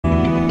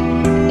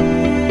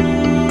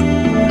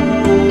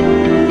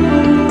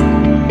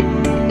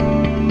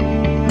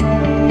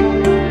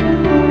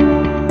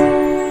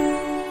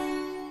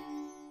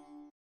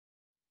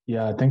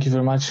Yeah, thank you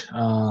very much.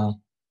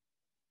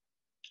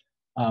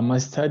 My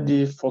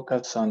study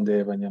focused on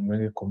the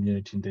Banyamulenge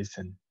community in the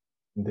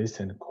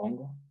Eastern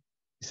Congo,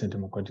 Eastern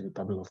Democratic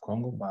Republic of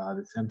Congo, but at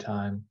the same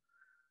time,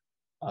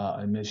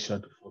 I made sure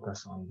to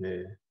focus on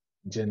the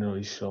general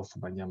issue of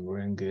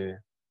Banyamulenge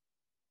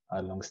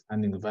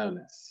long-standing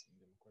violence in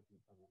the Democratic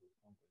Republic of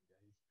Congo,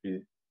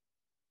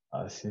 their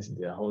history since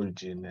their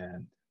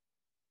origin,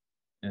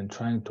 and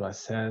trying to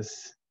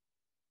assess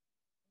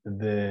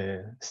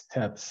the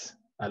steps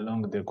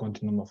along the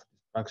continuum of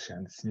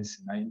destruction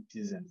since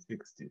 90s and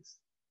 60s.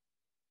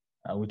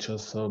 Which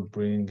also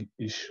bring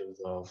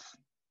issues of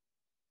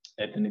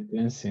ethnic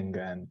cleansing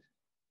and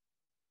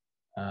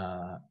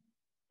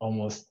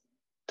almost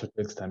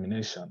total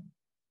extermination.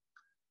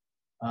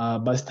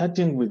 By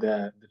starting with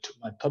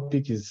my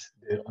topic is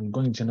the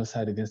ongoing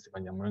genocide against the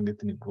Banyamulenge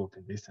ethnic group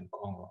in the Eastern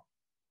Congo.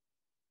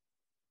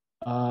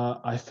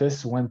 I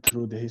first went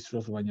through the history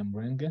of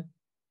Banyamulenge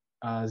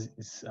as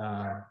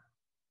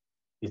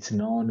it's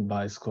known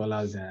by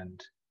scholars and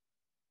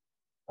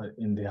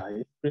in their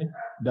history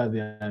that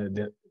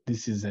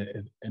this is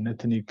an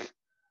ethnic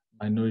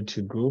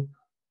minority group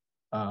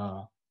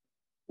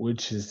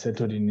which is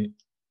settled in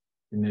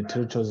the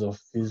territories of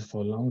peace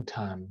for a long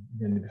time,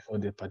 even before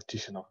the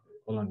partition of the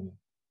colony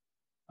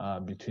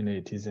between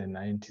 80s and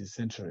 90s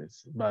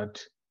centuries.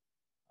 But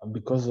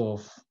because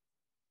of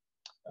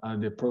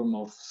the problem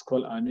of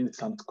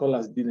some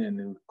scholars didn't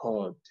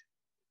record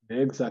the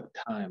exact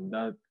time,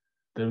 that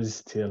there is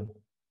still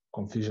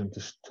confusion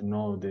to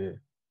know the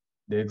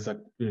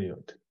exact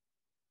period.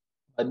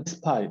 But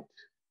despite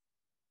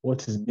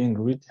what is being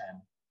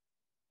written,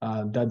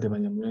 that the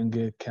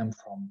Banyamulenge came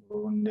from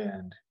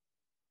Burundi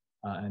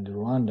and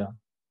Rwanda,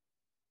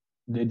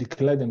 they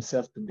declared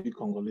themselves to be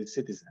Congolese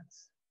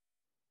citizens,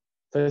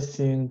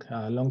 facing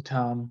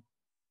long-term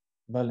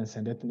violence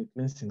and ethnic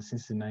cleansing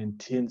since the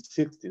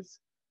 1960s.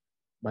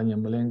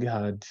 Banyamulenge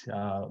had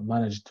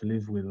managed to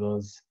live with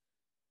those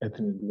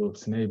ethnic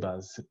groups,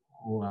 neighbors,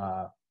 who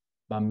are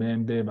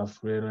Bamembe,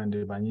 Bafurero, and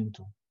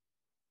Banyintu.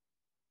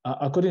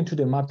 According to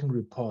the mapping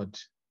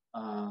report,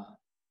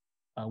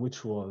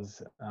 which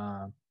was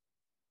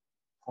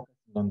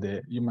focused on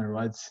the human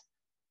rights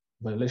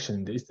violation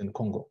in the Eastern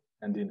Congo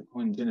and in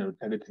general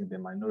targeting the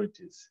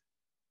minorities,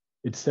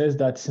 it says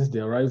that since the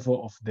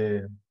arrival of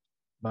the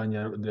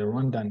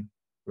Rwandan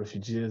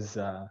refugees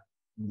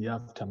in the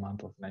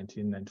aftermath of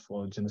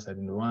 1994 genocide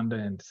in Rwanda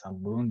and some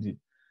Burundi,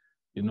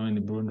 in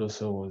Burundi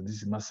also was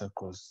these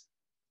massacres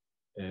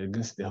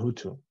against the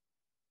Hutu.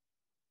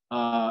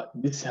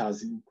 This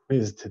has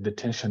increased the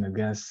tension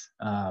against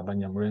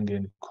Banyamulenge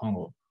in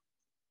Congo,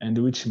 and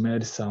which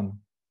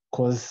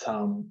caused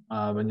some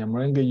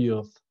Banyamulenge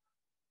youth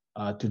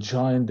to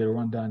join the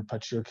Rwandan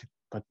Patriotic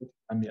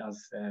Army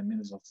as a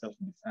means of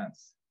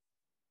self-defense.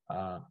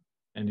 And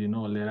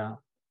later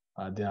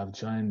they have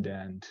joined,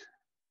 and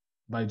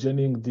by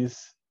joining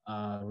this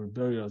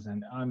rebellions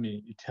and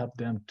army, it helped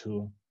them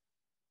to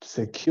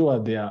secure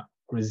their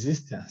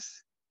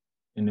resistance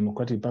in the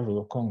Democratic Republic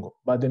of Congo.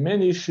 But the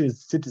main issue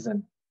is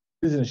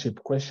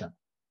citizenship question,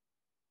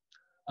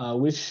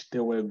 which they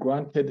were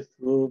granted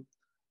through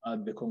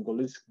the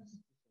Congolese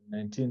Constitution in the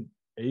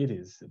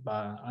 1980s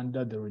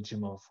under the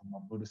regime of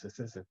Mobutu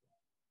Sese Seko.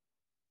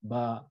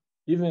 But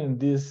even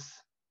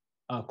this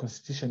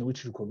constitution,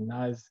 which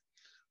recognized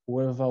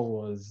whoever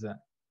was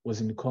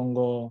in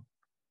Congo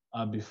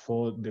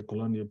before the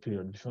colonial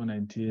period, before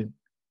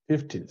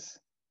 1950s,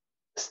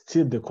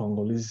 still the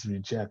Congolese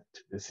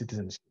reject the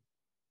citizenship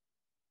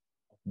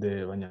of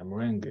the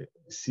Banyamulenge.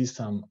 We see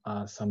some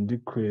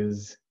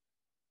decrees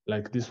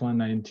like this one,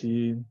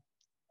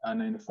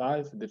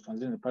 1995, the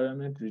Transitional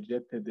Parliament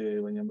rejected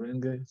the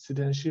Banyamulenge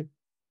citizenship.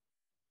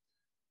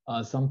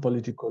 Some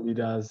political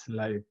leaders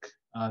like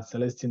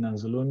Celestine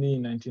Anzuluni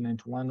in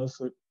 1991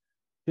 also,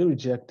 he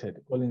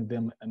rejected, calling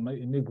them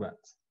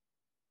immigrants.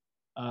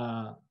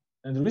 And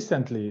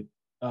recently,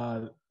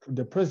 the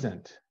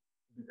current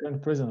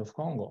president of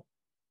Congo,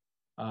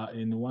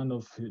 in one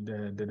of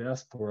the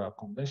diaspora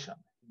convention,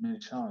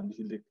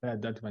 he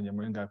declared that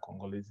Banyamulenge are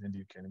Congolese, and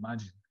you can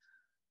imagine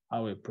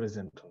how a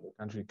president of the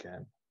country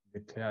can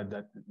declare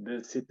that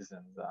their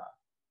citizens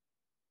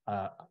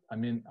are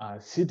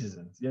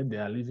citizens, yet they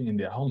are living in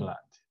their homeland.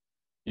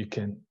 You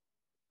can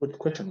put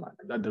question mark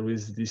that there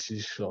is this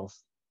issue of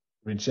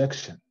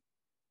rejection.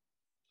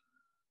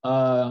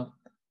 Let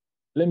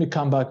me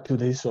come back to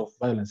the issue of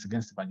violence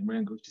against the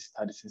Banyamulenge, which is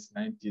started since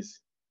the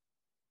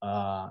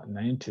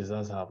 90s,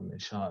 as I have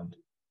mentioned.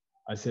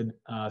 I said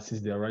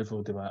since the arrival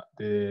of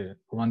the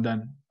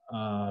Rwandan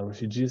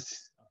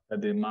refugees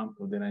at the month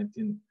of the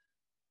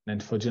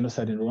 1994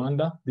 genocide in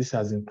Rwanda, this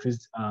has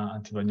increased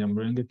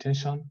anti-Banyamulenge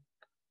tension.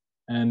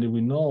 And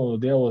we know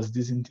there was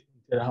this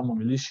Interahamwe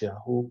militia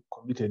who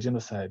committed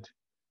genocide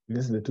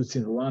against the Tutsi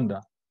in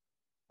Rwanda.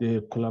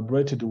 They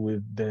collaborated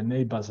with the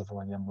neighbors of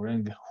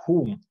Banyamulenge,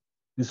 whom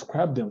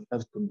described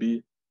themselves to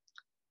be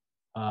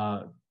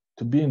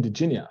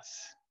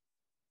indigenous,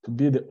 to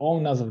be the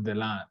owners of the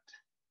land.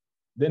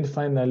 Then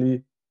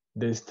finally,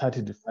 they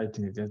started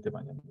fighting against the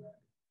Banyamulenge.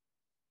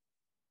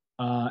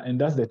 And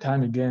that's the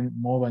time again,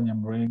 more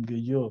Banyamulenge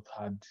youth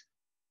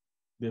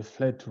they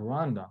fled to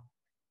Rwanda,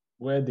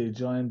 where they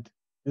joined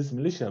this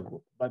militia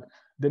group. But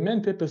the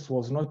main purpose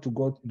was not to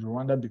go to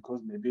Rwanda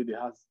because maybe they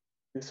had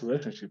this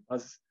relationship,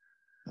 as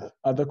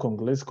other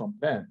Congolese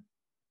complained,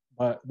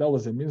 but that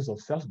was a means of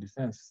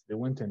self-defense. They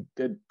went and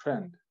get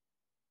trained.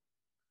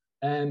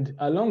 And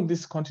along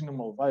this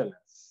continuum of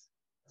violence,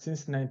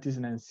 since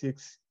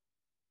 1996,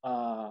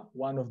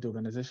 one of the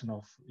organization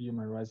of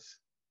human rights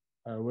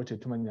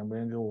related to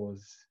Banyamulenge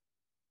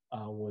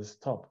was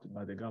stopped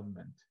by the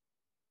government.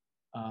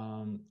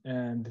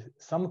 And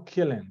some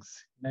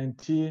killings,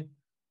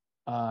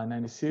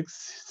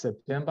 1996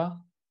 September,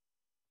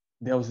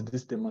 there was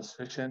this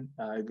demonstration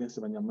against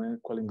the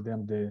Banyamulenge, calling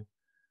them the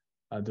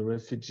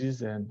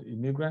refugees and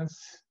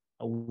immigrants.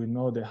 We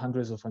know the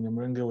hundreds of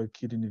Banyamulenge were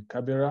killed in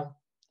Kabera.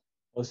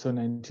 Also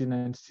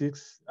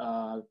 1996,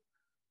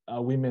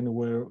 women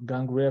were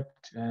gang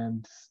raped,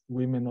 and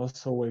women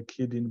also were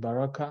killed in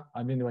Baraka.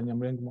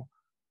 Banyamulenge,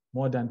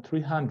 more than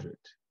 300.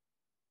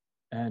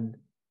 And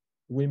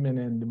women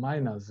and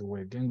minors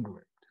were gang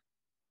raped.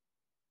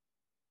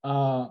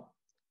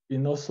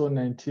 In also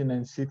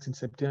 1996, in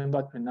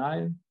September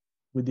 29,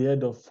 with the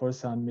head of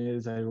Force Army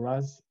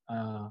GIRES,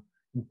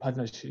 in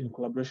partnership, in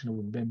collaboration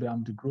with Bembe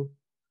Armed Group,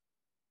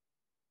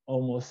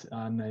 almost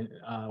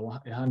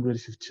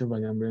 150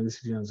 Banyamulenge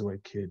civilians were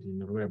killed in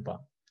Rwanda,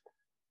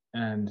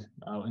 and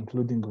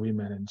including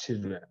women and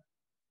children.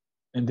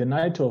 In the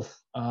night of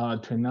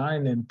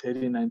 29 and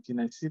 30,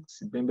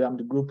 1996, Bembe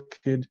Armed Group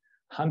killed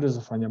hundreds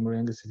of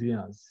Banyamulenge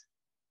civilians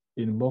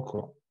in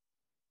Boko,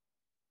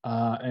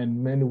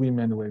 and many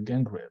women were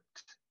gang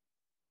raped.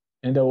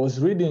 And I was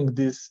reading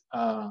this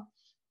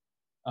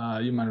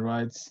Human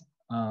Rights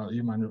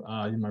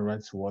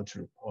Watch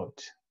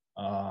report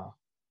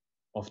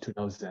of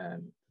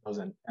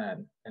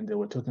 2010, and they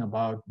were talking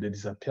about the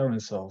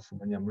disappearance of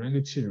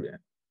Banyamulenge children,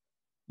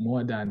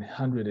 more than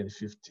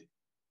 150,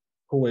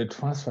 who were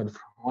transferred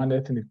from one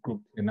ethnic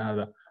group to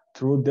another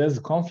through these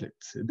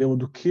conflicts. They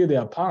would kill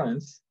their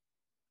parents,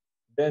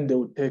 then they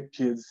would take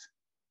kids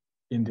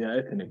in their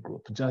ethnic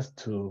group, just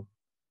to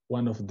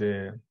one of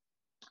the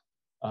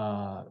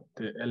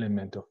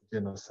element of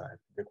genocide,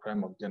 the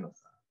crime of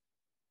genocide.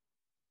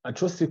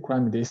 Atrocity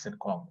crime in the Eastern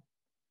Congo.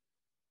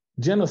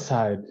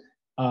 Genocide,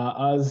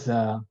 as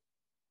I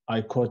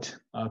quote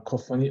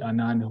Kofi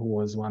Annan, who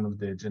was one of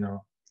the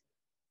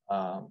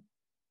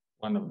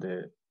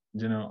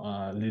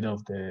leader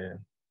of the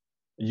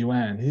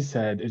UN. He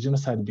said, a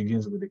genocide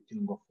begins with the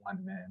killing of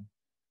one man,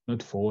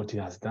 not for what he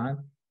has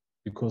done,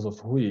 because of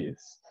who he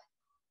is.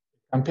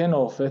 A campaign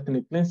of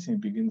ethnic cleansing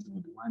begins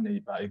with one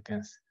neighbor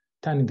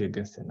turning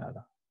against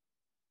another.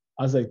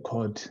 As I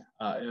quote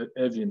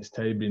Evin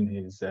Staib in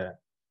his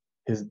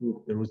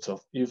book, The Roots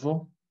of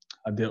Evil,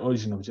 at the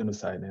Origin of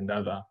Genocide and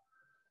Other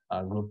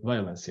Group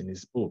Violence, in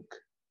his book,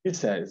 he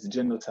says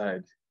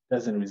genocide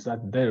doesn't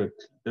result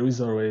directly. There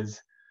is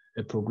always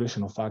a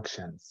progression of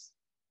actions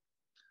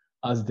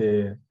as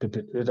the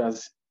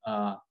perpetrators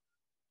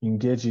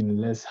engage in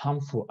less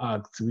harmful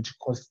acts, which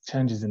cause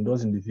changes in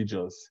those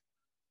individuals,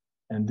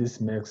 and this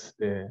makes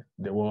the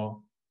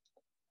war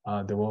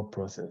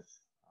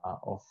process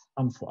of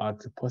harmful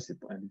acts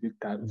possible, and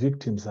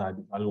victims are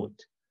devalued,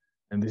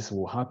 and this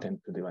will happen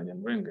to the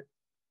Banyamulenge.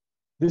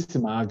 This is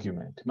my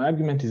argument. My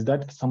argument is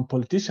that some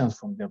politicians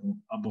from the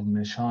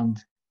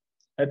above-mentioned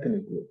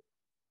ethnic group,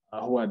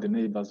 who are the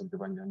neighbors of the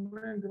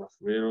Banyamulenge,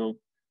 Bafurero,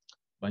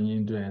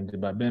 Banyindo, and the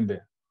Babembe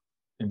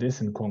in the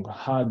Eastern Congo,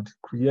 had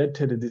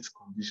created these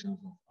conditions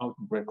of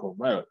outbreak of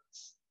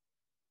violence.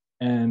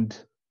 And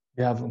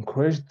they have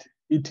encouraged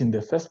it in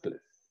the first place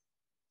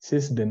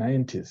since the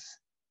 90s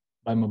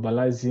by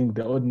mobilizing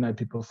the ordinary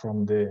people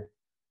from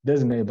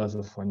these neighbors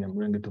of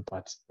Banyamulenge to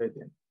participate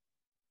in.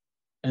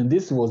 And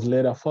this was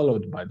later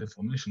followed by the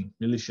formation of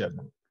militia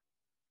group,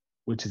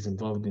 which is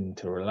involved in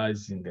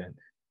terrorizing and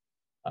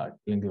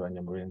killing the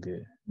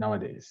Banyamulenge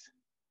nowadays.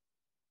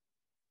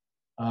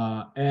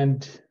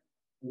 And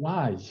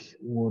why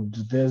would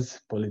these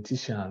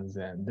politicians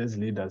and these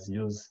leaders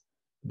use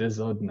these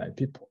ordinary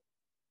people?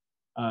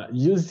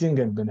 Using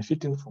and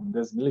benefiting from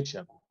this militia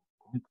group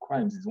to commit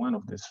crimes is one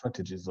of the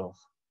strategies of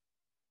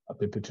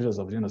perpetrators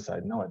of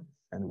genocide nowadays,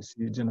 and we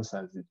see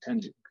genocide is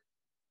changing.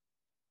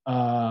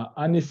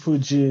 Annie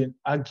Fuji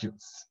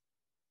argues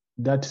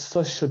that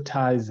social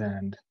ties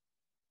and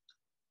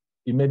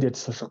immediate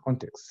social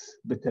context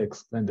better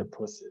explain the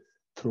process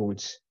through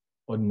which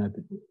ordinary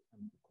people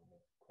commit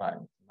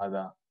crime,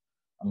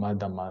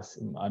 mass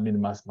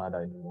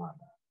murder in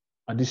Rwanda.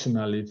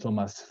 Additionally,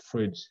 Thomas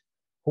Fridge,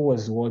 who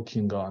was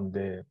working on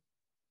the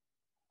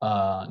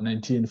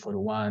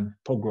 1941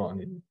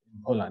 pogrom in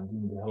Poland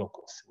in the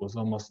Holocaust, it was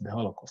almost the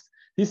Holocaust.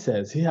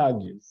 He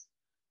argues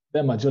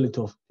the majority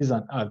of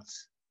peasant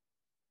acts,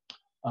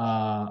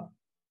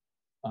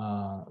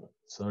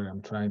 sorry,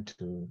 I'm trying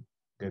to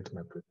get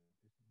my presentation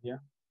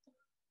here,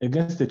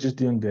 against the Jews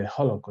during the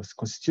Holocaust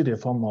constitute a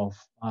form of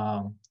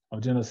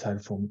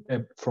genocide from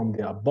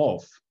the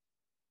above,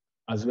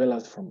 as well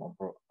as from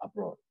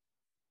abroad.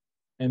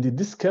 And in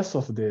this case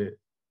of the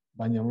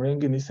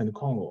Banyamulenge in Eastern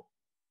Congo,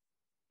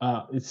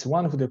 it's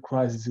one of the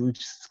crises which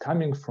is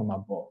coming from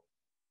above,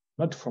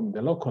 not from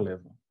the local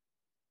level.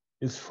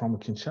 It's from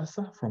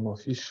Kinshasa, from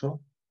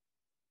official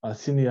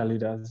senior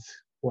leaders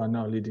who are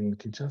now leading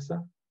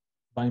Kinshasa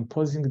by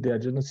imposing their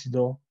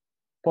genocidal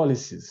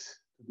policies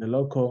to the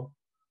local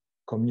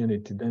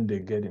community. Then they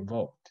get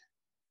involved.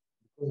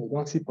 Because we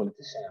don't see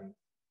politicians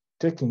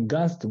taking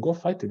guns to go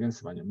fight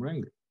against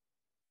Banyamulenge.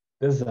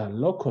 There's a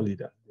local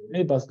leader, the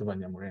neighbors to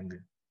Banyamulenge.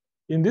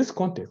 In this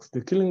context,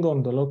 the killing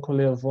on the local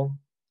level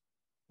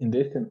in the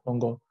Eastern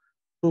Congo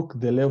took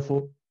the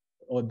level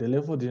of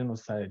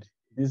genocide.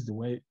 It is the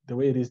way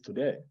it is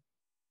today,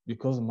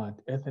 because my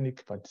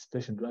ethnic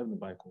participation driven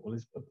by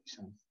Congolese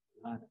politicians.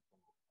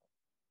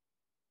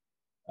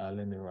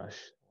 Let me rush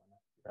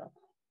it up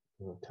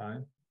over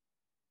time.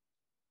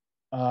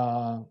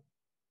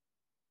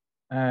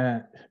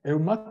 A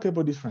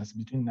remarkable difference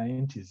between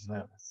 90s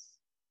violence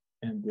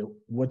and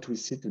what we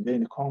see today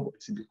in Congo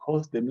is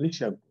because the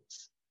militia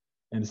groups,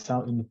 and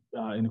some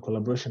in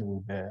collaboration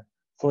with the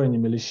foreign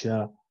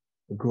militia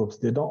groups,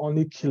 they don't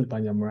only kill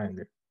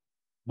Banyamulenge,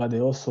 but they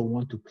also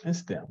want to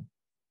cleanse them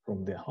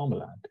from their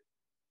homeland.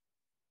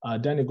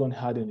 Danny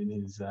Gonharden, in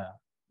his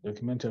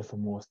documentary for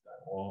most,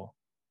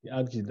 he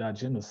argued that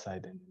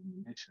genocide and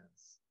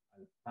eliminations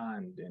are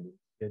planned and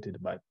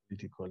initiated by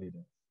political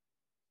leaders.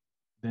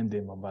 Then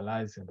they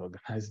mobilize and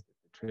organize the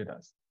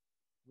perpetrators.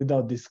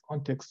 Without this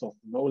context of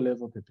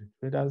low-level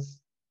perpetrators,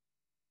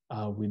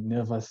 we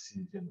never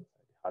see genocide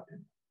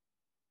happen.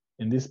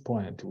 In this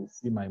point, we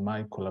see my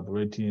mind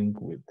collaborating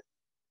with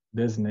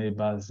these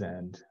neighbors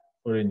and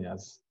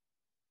foreigners,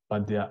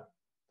 but they are,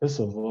 first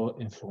of all,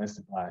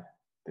 influenced by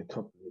the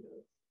top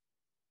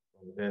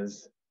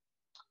leaders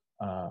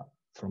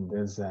from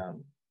these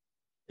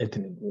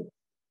ethnic groups.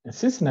 And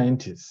since the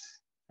 90s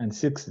and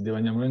 60s, the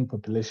Banyamulenge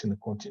population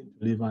continued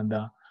to live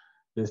under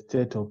the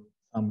state of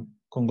some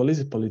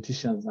Congolese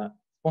politicians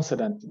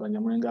sponsored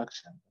anti-Banyamulenge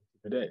action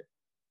today.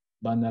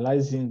 By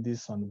analyzing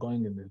this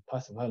ongoing and the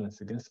past violence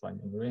against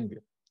Banyamulenge,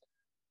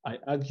 I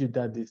argue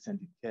that this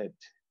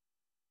indicates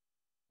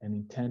an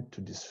intent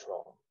to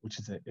destroy, which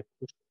is a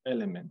crucial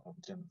element of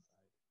genocide.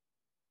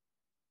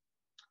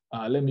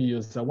 I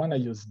want to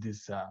use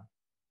these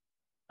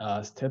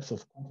steps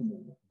of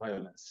continuing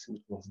violence,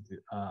 which was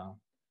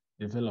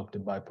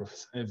developed by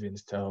Professor Evin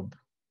Staub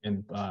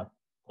in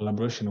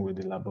collaboration with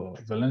the Lab of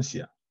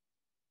Valencia.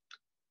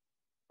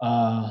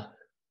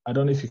 I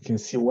don't know if you can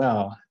see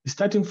well,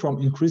 starting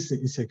from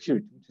increasing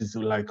insecurity, which is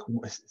like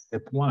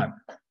step one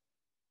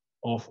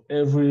of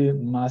every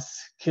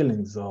mass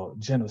killings or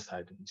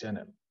genocide in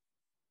general.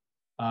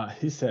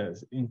 He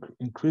says,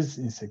 increased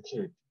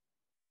insecurity,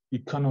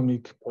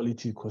 economic,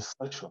 political,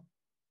 social.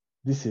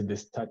 This is the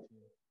starting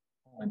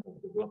point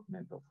of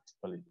development of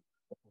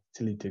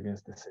hostility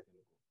against the second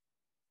group.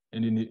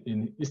 And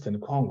in Eastern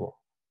Congo,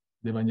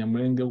 the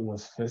Banyamulenge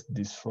was first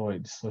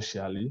destroyed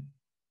socially,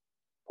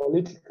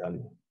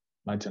 politically,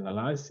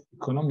 marginalized,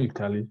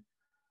 economically.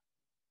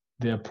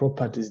 Their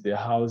properties, their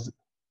houses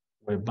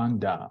were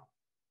burned down.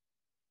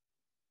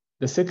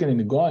 The second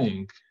in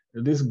going,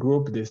 this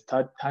group, they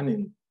start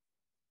turning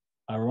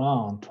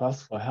around to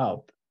ask for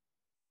help,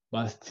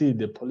 but still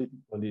the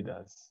political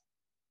leaders,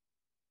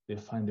 they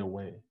find a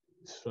way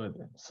to destroy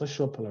them.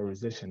 Social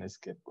polarization is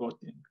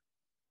scapegoating.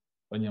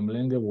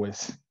 Banyamulenge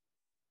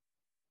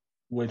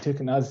were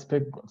taken as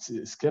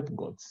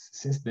scapegoats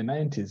since the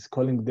 90s,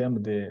 calling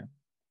them the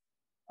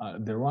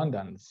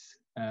Rwandans,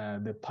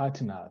 the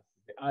partners,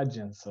 the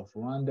agents of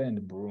Rwanda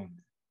and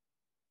Burundi.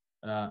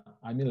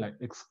 I mean, like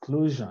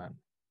exclusion,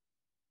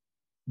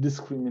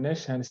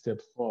 discrimination,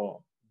 step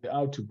 4, the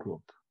outer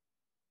group.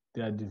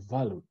 They are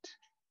devalued,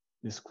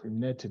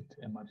 discriminated,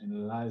 and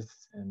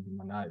marginalized and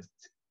demonized.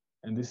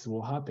 And this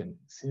will happen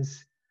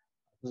since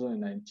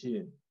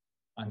 2019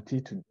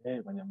 until today.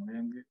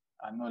 Banyamulenge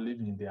are not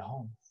living in their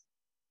homes.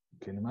 You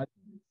can imagine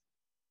this.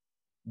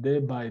 Day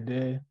by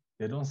day,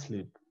 they don't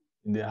sleep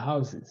in their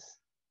houses.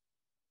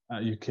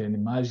 You can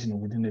imagine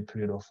within a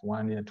period of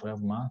 1 year,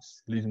 12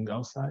 months, living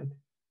outside,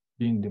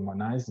 being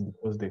demonized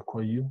because they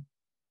call you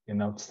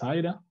an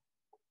outsider.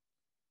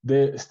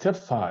 The step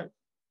 5,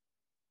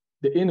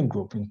 the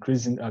in-group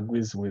increasing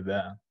agrees with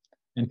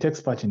and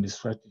takes part in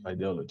destructive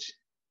ideology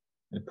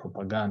and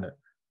propaganda.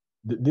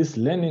 This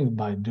learning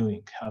by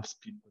doing helps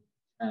people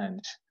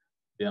change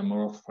their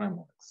moral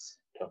frameworks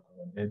to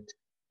accommodate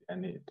their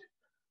need.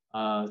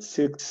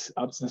 6,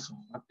 absence of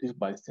active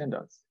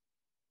bystanders.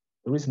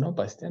 There is no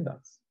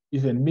bystanders.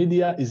 Even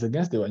media is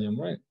against the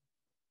Banyamulenge.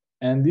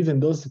 And even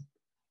those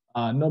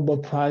Nobel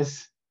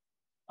Prize,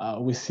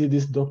 we see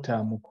this Dr.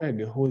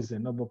 Mukwege, who is a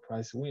Nobel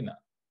Prize winner,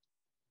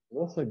 is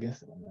also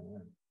against the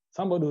Banyamulenge.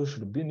 Somebody who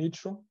should be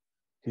neutral,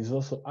 he's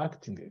also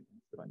acting against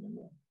the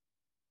Banyamulenge.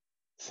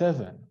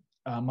 7,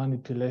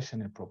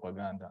 manipulation and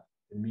propaganda,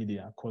 the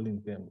media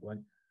calling them.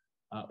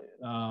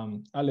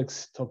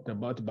 Alex talked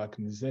about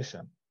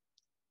balkanization.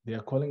 They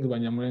are calling the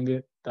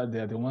Banyamulenge that they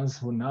are the ones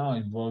who now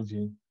involved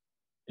in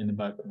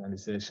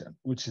balkanization,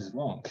 which is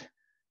wrong.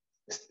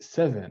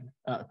 7,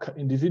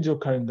 individual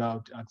carrying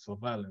out acts of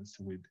violence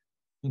with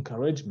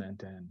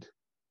encouragement and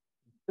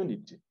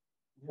impunity.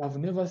 We have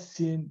never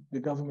seen the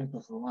government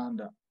of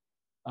Rwanda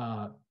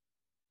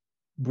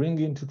bring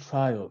into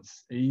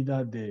trials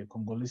either the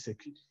Congolese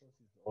security forces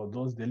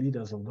or the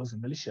leaders of those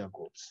militia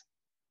groups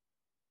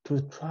to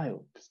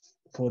trials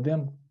for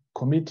them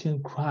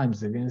committing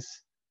crimes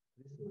against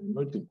this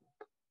minority group.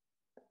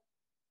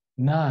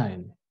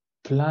 9,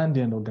 planned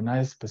and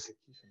organized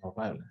persecution of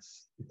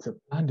violence. It's a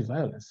planned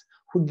violence.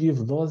 Who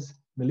give those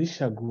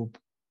militia group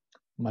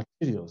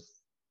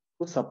materials?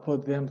 Who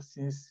support them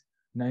since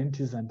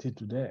 90s until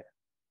today?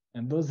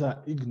 And those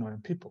are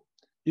ignorant people.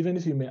 Even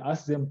if you may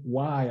ask them,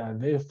 why are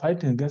they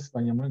fighting against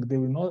Banyamulenge, they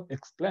will not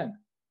explain.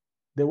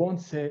 They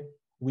won't say,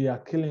 we are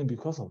killing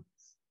because of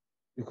this,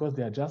 because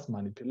they are just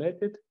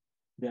manipulated,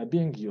 they are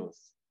being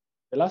used.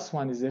 The last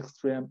one is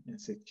extreme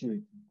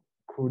insecurity,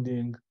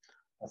 including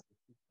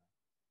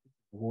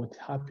what's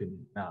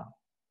happening now.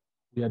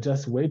 We are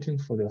just waiting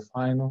for the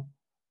final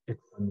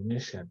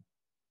examination,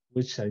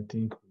 which I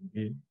think will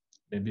be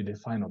maybe the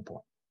final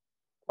point.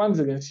 Crimes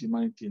against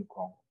humanity in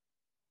Congo,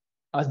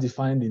 as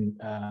defined in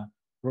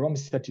Rome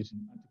Statute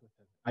in Article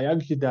 7. I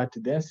argue that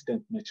the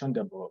incident mentioned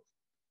above,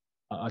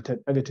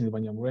 targeting the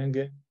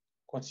Banyamulenge,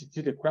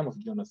 constitute a crime of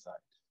genocide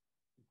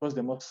because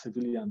the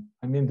civilian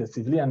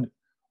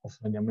of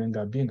Banyamulenge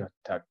are being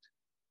attacked.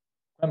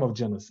 Crime of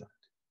genocide,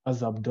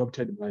 as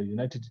adopted by the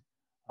United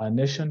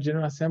Nations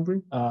General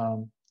Assembly.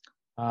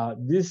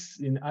 This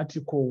in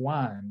Article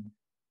 1,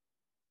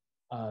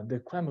 the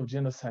crime of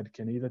genocide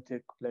can either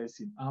take place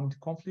in armed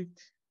conflict,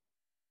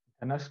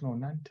 international or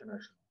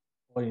non-international,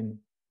 or in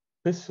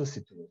peaceful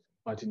situation.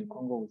 But in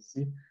Congo, we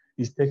see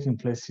is taking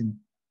place in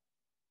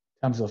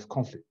terms of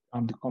conflict,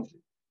 armed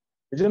conflict.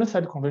 The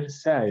Genocide Convention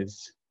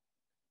says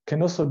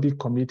can also be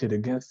committed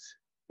against,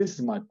 this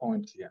is my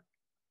point here.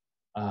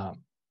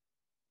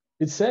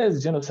 It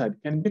says genocide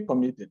can be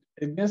committed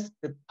against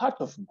a part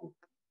of a group,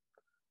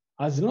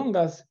 as long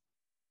as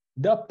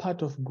that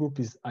part of group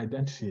is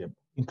identifiable,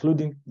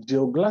 including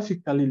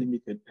geographically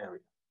limited area.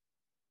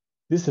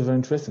 This is a very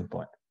interesting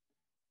point.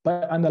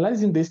 By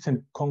analyzing the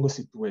Eastern Congo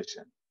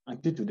situation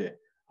until today,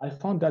 I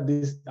found that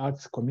these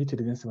acts committed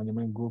against the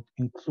Banyamulenge group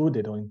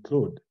include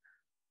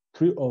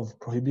 3 of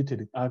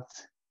prohibited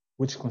acts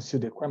which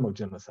constitute a crime of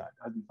genocide,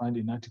 as defined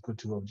in Article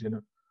 2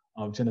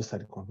 of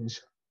Genocide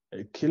Convention.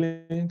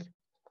 Killing,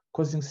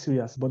 causing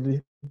serious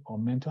bodily or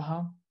mental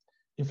harm,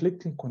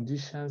 inflicting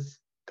conditions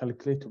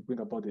calculated to bring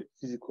about the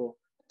physical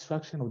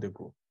destruction of the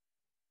group.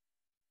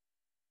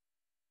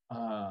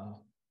 I'm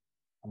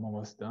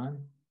almost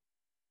done.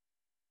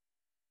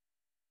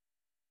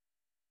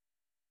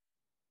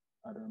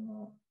 I don't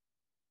know.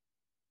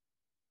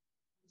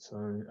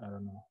 Sorry, I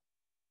don't know.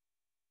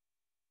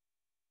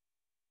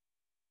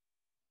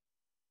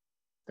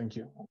 Thank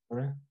you.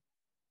 Sorry.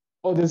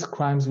 All these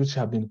crimes which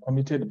have been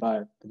committed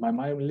by my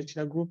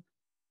militia group,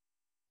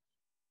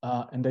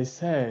 and I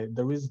say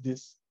there is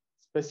this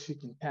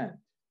specific intent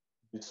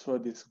to destroy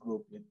this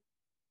group,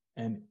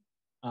 and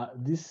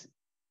this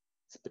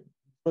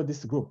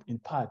group in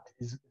part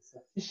is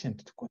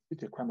sufficient to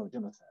constitute a crime of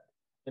genocide.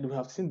 And we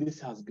have seen this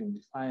has been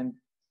defined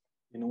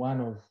in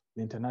one of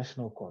the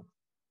international courts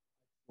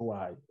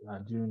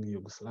during the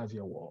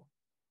Yugoslavia war,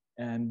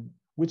 and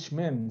which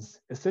means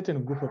a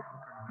certain group of people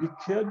be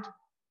killed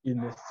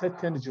in a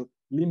certain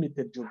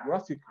limited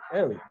geographic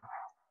area,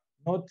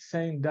 not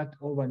saying that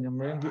over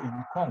Banyamulenge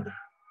in Congo,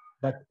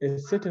 but a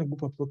certain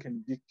group of people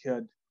can be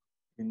killed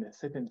in a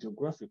certain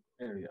geographic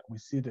area. We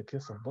see the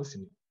case of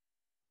Bosnia.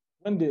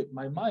 When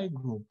my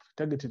group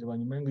targeted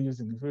Banyamulenge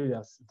using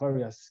various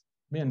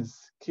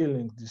means,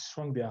 killing,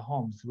 destroying their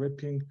homes,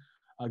 raping,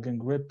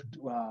 gang raped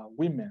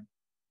women,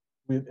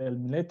 with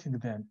eliminating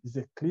them, is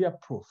a clear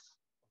proof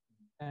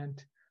of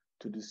intent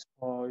to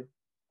destroy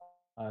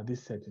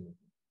this setting.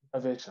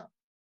 Intervention.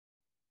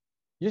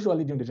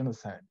 Usually during the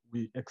genocide,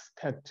 we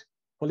expect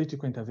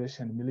political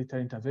intervention,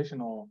 military intervention,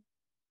 or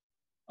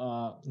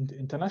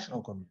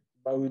international community,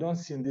 but we don't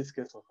see in this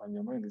case of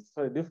Banyamulenge. It's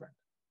very different.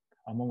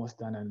 I'm almost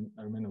done, and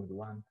I remain with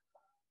one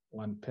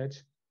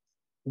page.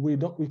 We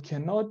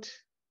cannot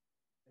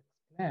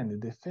explain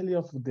the failure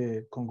of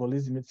the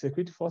Congolese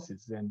security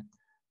forces and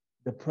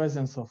the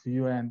presence of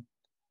UN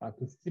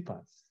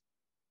peacekeeping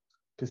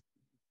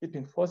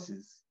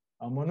forces,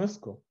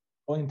 MONUSCO,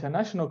 or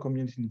international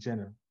community in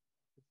general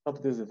to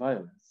stop this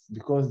violence,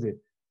 because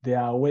they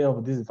are aware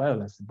of this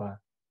violence, but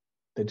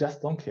they just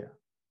don't care.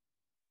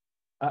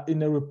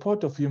 In a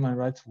report of Human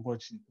Rights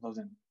Watch in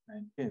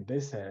 2019, they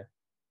said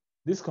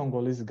this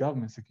Congolese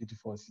government security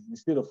forces,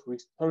 instead of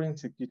restoring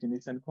security in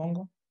Eastern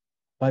Congo,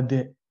 but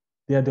they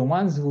are the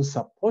ones who are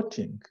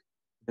supporting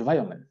the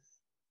violence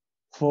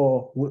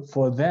for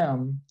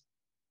them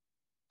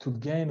to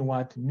gain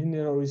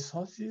mineral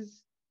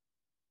resources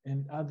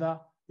and other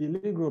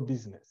illegal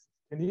business.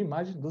 Can you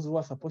imagine those who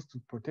are supposed to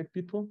protect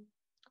people?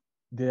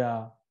 They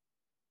are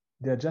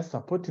just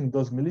supporting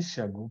those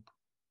militia groups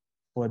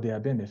for their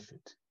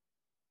benefit.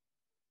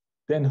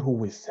 Then who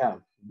will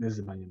serve this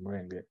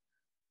Banyamulenge?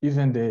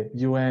 Even the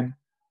UN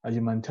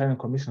Humanitarian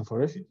Commission for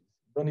Refugees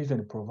don't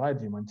even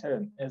provide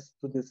humanitarian aid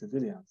to the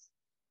civilians.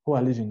 who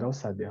are living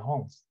outside their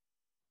homes.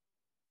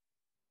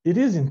 It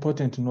is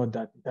important to note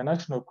that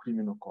International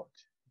Criminal Court,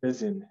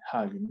 based in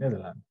Hague,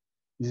 Netherlands,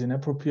 is an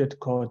appropriate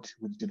court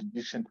with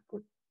jurisdiction to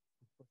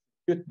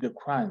prosecute the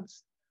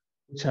crimes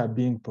which are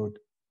being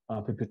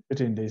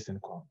perpetrated in the Eastern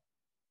Congo.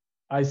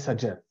 I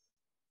suggest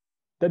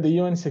that the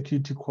UN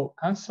Security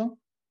Council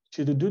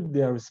should do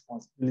their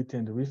responsibility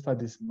and refer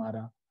this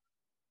matter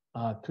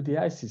to the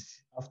ICC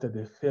after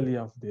the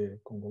failure of the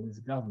Congolese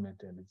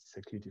government and its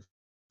security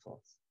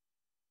force.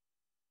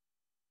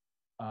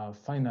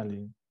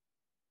 Finally,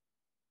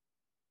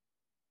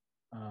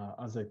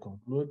 as I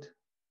conclude,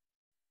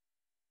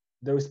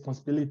 the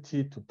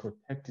responsibility to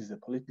protect is a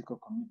political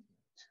commitment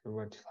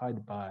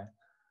ratified by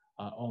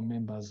all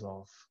members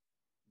of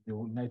the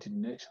United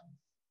Nations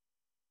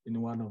in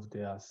one of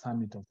their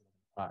summit of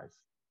 5.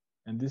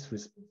 And this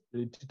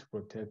responsibility to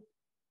protect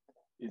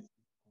is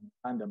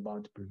concerned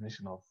about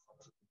prevention of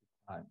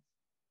crime.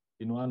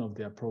 In one of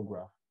their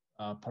paragraph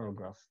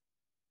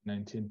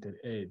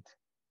 1938, this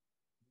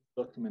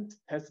document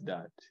states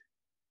that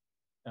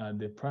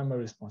the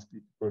primary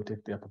responsibility to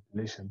protect their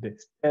population, the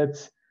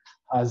states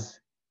has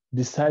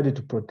decided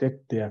to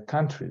protect their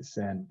countries,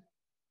 and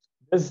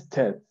these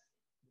states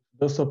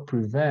also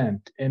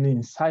prevent any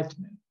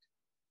incitement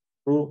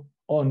through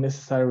all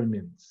necessary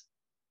means.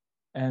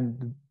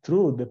 And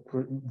through the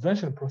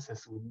prevention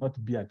process will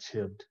not be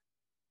achieved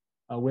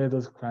where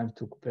those crimes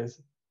took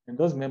place. And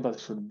those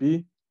members should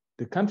be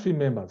the country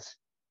members.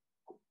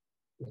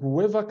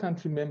 Whoever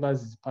country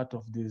members is part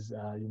of this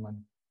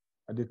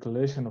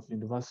Declaration of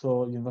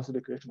Universal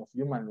Declaration of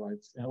Human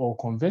Rights or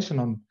Convention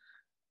on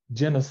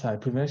Genocide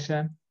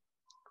Prevention,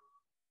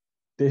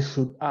 they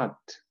should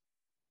act.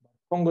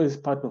 Congo is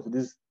part of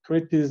these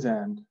treaties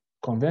and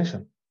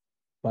convention,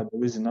 but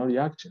there is no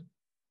reaction.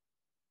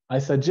 I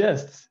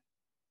suggest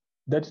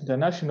that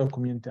international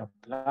community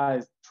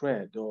applies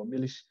trade or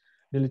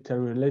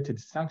military-related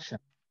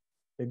sanctions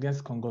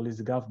against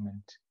Congolese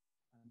government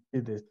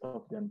until they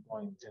stop the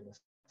ongoing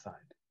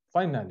genocide.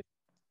 Finally,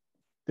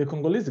 the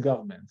Congolese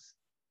governments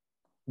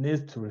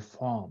need to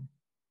reform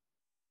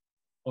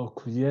or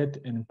create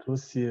an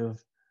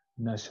inclusive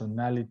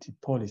nationality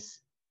policy,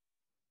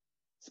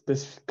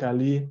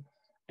 specifically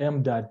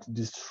aimed at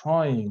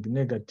destroying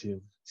negative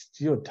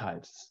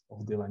stereotypes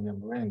of the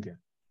Banyamulenge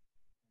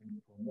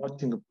and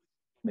promoting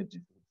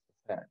images of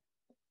society,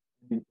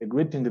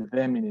 integrating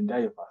them in a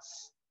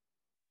diverse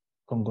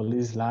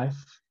Congolese life,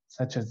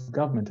 such as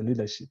government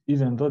leadership,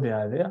 even though they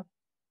are there,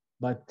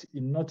 but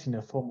not in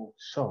a form of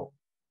show,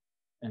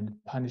 and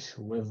punish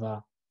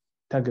whoever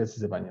targets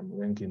the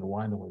Banyamulenge in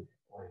one way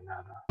or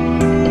another.